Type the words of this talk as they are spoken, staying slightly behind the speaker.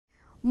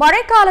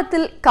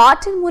மழைக்காலத்தில்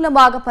காற்றின்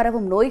மூலமாக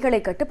பரவும் நோய்களை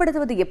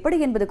கட்டுப்படுத்துவது எப்படி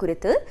என்பது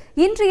குறித்து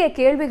இன்றைய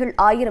கேள்விகள்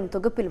 1000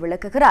 தொகுப்பில்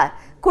விளக்குகிறார்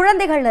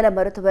குழந்தைகள் நல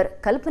மருத்துவர்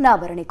கல்பனா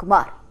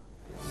பரணிக்குமார்.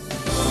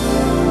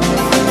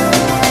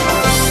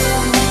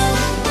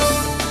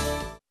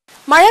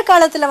 மழை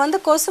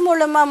காலத்தில் கொசு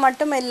மூலமாக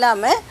மட்டும்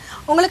இல்லாமல்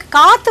உங்களுக்கு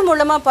காற்று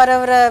மூலமாக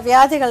பரவுற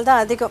வியாதிகள்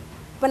தான் அதிகம்.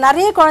 இப்போ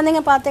நிறைய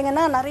குழந்தைங்க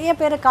பார்த்தீங்கன்னா நிறைய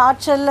பேர்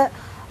காய்ச்சல்,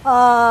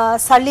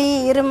 சளி,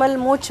 இருமல்,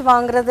 மூச்சு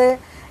வாங்குறது,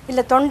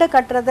 இல்லை தொண்டை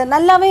கட்டுறது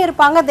நல்லாவே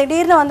இருப்பாங்க.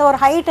 திடீர்னு ஒரு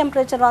ஹை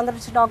டெம்பரேச்சர்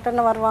வந்துடுச்சு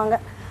டாக்டர்னு வருவாங்க.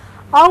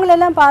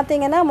 அவங்களெல்லாம்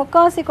பார்த்தீங்கன்னா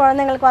முக்கால்வாசி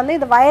குழந்தைங்களுக்கு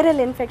இது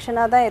வைரல்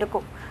இன்ஃபெக்ஷனாக தான்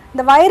இருக்கும்.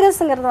 இந்த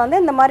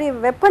வைரஸுங்கிறது இந்த மாதிரி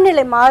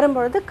வெப்பநிலை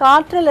மாறும்பொழுது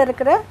காற்றில்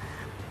இருக்கிற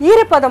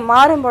ஈரப்பதம்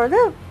மாறும்பொழுது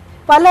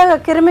பல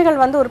கிருமிகள்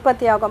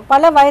உற்பத்தி ஆகும்.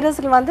 பல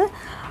வைரஸ்கள்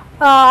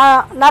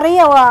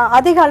நிறைய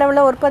அதிக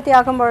அளவில் உற்பத்தி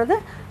ஆகும் பொழுது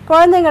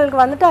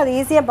குழந்தைங்களுக்கு அது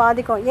ஈஸியாக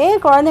பாதிக்கும். ஏன்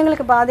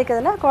குழந்தைங்களுக்கு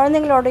பாதிக்குதுன்னா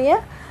குழந்தைங்களுடைய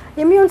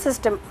இம்யூன்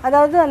சிஸ்டம்,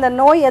 அதாவது அந்த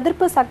நோய்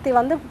எதிர்ப்பு சக்தி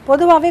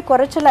பொதுவாகவே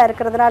குறைச்சலாக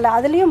இருக்கிறதுனால,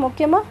 அதுலேயும்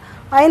முக்கியமாக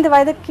 5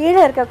 வயதுக்கு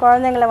கீழே இருக்க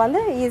குழந்தைங்களை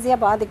ஈஸியாக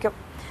பாதிக்கும்.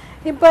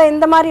 இப்போ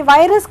இந்த மாதிரி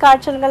வைரஸ்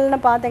காய்ச்சல்கள்னு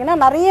பார்த்தீங்கன்னா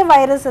நிறைய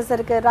வைரஸஸ்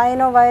இருக்குது.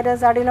 Rhino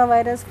virus, அடினோ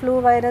virus, flu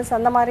virus,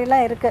 அந்த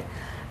மாதிரிலாம் இருக்குது.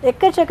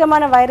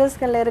 எக்கச்சக்கமான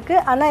வைரஸ்கள்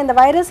இருக்குது. ஆனால் இந்த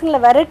வைரஸ்களை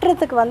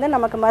விரட்டுறதுக்கு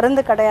நமக்கு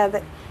மருந்து கிடையாது.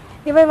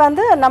 இவை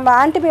நம்ம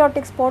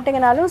ஆன்டிபயோட்டிக்ஸ்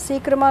போட்டிங்கனாலும்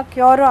சீக்கிரமாக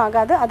க்யூரும்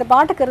ஆகாது, அது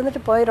பாட்டுக்கு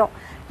இருந்துட்டு போயிடும்.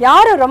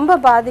 யார் ரொம்ப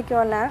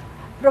பாதிக்கும்னா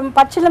ரொம்ப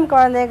பச்சிளம்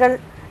குழந்தைகள்,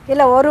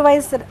 இல்லை 1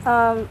 வயசு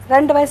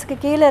 2 வயசுக்கு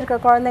கீழே இருக்க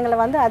குழந்தைங்களை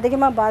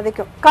அதிகமாக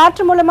பாதிக்கும்.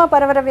 காற்று மூலமாக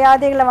பரவுற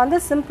வியாதிகளை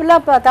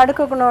சிம்பிளாக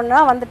தடுக்கணுன்னா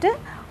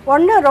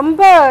ஒன்று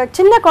ரொம்ப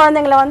சின்ன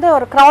குழந்தைங்களை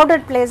ஒரு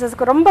க்ரௌடட்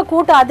பிளேசஸ்க்கு, ரொம்ப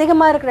கூட்டம்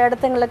அதிகமாக இருக்கிற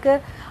இடத்துங்களுக்கு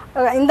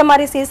இந்த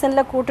மாதிரி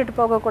சீசனில் கூட்டிகிட்டு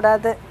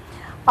போகக்கூடாது.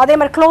 அதே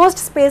மாதிரி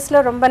க்ளோஸ்ட்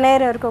ஸ்பேஸில் ரொம்ப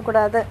நேரம்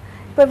இருக்கக்கூடாது.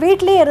 இப்போ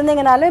வீட்லேயே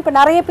இருந்தீங்கனாலும், இப்போ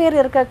நிறைய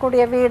பேர்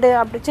இருக்கக்கூடிய வீடு,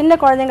 அப்படி சின்ன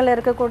குழந்தைங்கள்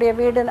இருக்கக்கூடிய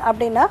வீடு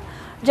அப்படின்னா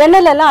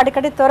ஜன்னலெல்லாம்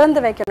அடிக்கடி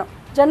திறந்து வைக்கணும்.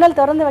 ஜன்னல்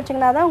திறந்து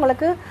வச்சிங்கன்னா தான்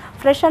உங்களுக்கு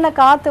ஃப்ரெஷ்ஷான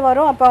காற்று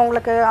வரும். அப்போ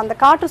உங்களுக்கு அந்த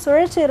காற்று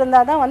சுழற்சி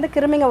இருந்தால் தான்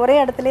கிருமிங்க ஒரே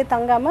இடத்துலையே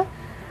தங்காமல்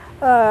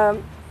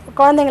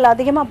குழந்தைங்களை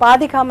அதிகமாக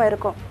பாதிக்காமல்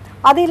இருக்கும்.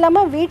 அது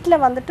இல்லாமல்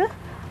வீட்டில்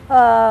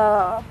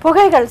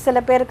புகைகள், சில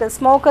பேருக்கு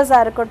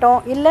ஸ்மோக்கர்ஸாக இருக்கட்டும்,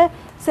 இல்லை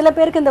சில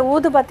பேருக்கு இந்த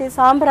ஊதுபத்தி,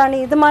 சாம்பிராணி,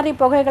 இது மாதிரி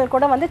புகைகள்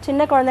கூட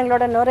சின்ன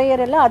குழந்தைங்களோட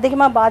நுரையீரலில்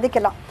அதிகமாக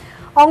பாதிக்கலாம்.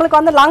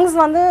 அவங்களுக்கு லங்ஸ்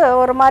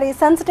ஒரு மாதிரி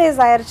சென்சிடைஸ்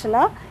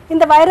ஆயிடுச்சுன்னா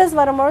இந்த வைரஸ்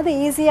வரும்பொழுது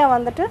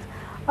ஈஸியாக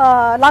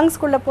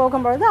லங்ஸ்குள்ளே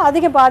போகும்பொழுது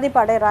அதிக பாதிப்பு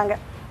அடைகிறாங்க.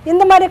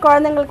 இந்த மாதிரி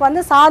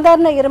குழந்தைங்களுக்கு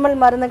சாதாரண இருமல்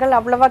மருந்துகள்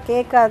அவ்வளோவா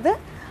கேட்காது.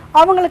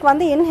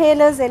 அவங்களுக்கு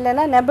இன்ஹேலர்ஸ்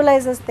இல்லைன்னா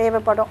நெபுலைசர்ஸ்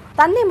தேவைப்படும்.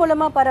 தண்ணி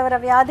மூலமாக பரவுற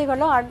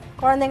வியாதிகளும்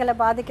குழந்தைங்களை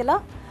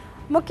பாதிக்கலாம்.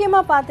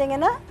 முக்கியமாக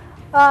பார்த்தீங்கன்னா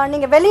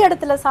நீங்கள் வெளி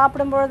இடத்துல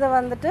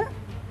சாப்பிடும்பொழுது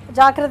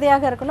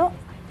ஜாக்கிரதையாக இருக்கணும்.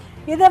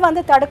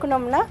 இதை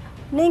தடுக்கணும்னா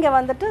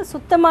நீங்கள்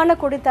சுத்தமான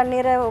குடி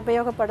தண்ணீரை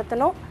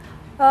உபயோகப்படுத்தணும்.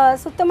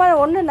 சுத்தமான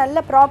ஒன்று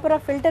நல்ல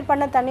ப்ராப்பராக ஃபில்டர்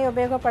பண்ண தண்ணி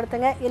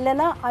உபயோகப்படுத்துங்க.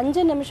 இல்லைன்னா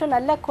 5 நிமிஷம்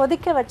நல்லா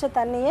கொதிக்க வச்ச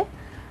தண்ணியை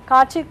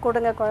காய்ச்சி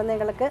கொடுங்க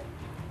குழந்தைங்களுக்கு.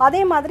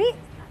 அதே மாதிரி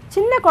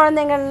சின்ன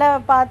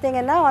குழந்தைங்களில்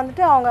பார்த்தீங்கன்னா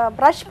அவங்க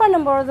ப்ரஷ்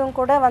பண்ணும்பொழுதும்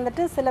கூட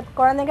சில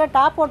குழந்தைங்க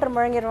டேப் வாட்டர்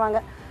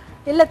முழுங்கிடுவாங்க.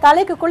 இல்லை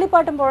தலைக்கு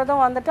குளிப்பாட்டும்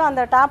பொழுதும்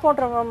அந்த டேப்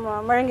வாட்டர்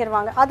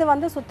முழுங்கிடுவாங்க.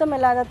 அது சுத்தம்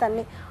இல்லாத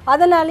தண்ணி.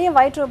 அதனாலேயும்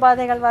வயிற்று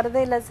உபாதைகள் வருது.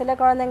 இல்லை சில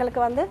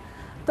குழந்தைங்களுக்கு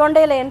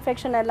தொண்டையில்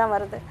இன்ஃபெக்ஷன் எல்லாம்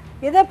வருது.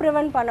 இதை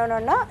ப்ரிவெண்ட்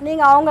பண்ணணுன்னா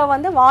நீங்கள்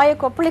அவங்க வாயை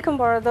கொப்பளிக்கும்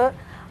பொழுது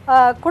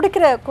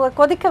குடிக்கிற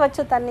கொதிக்க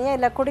வச்ச தண்ணியை,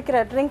 இல்லை குடிக்கிற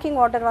ட்ரிங்கிங்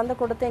வாட்டர்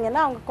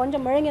கொடுத்தீங்கன்னா அவங்க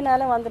கொஞ்சம்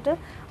முழுங்கினாலும்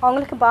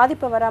அவங்களுக்கு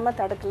பாதிப்பு வராமல்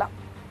தடுக்கலாம்.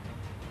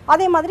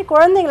 அதே மாதிரி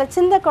குழந்தைங்களை,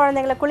 சின்ன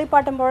குழந்தைங்களை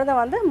குளிப்பாட்டும்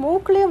பொழுது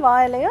மூக்குலேயும்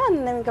வாயிலையும்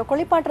நீங்கள்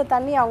குளிப்பாட்டுற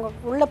தண்ணி அவங்க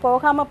உள்ளே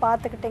போகாமல்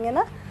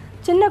பார்த்துக்கிட்டிங்கன்னா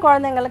சின்ன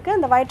குழந்தைங்களுக்கு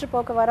இந்த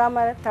வயிற்றுப்போக்கு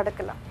வராமல்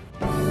தடுக்கலாம்.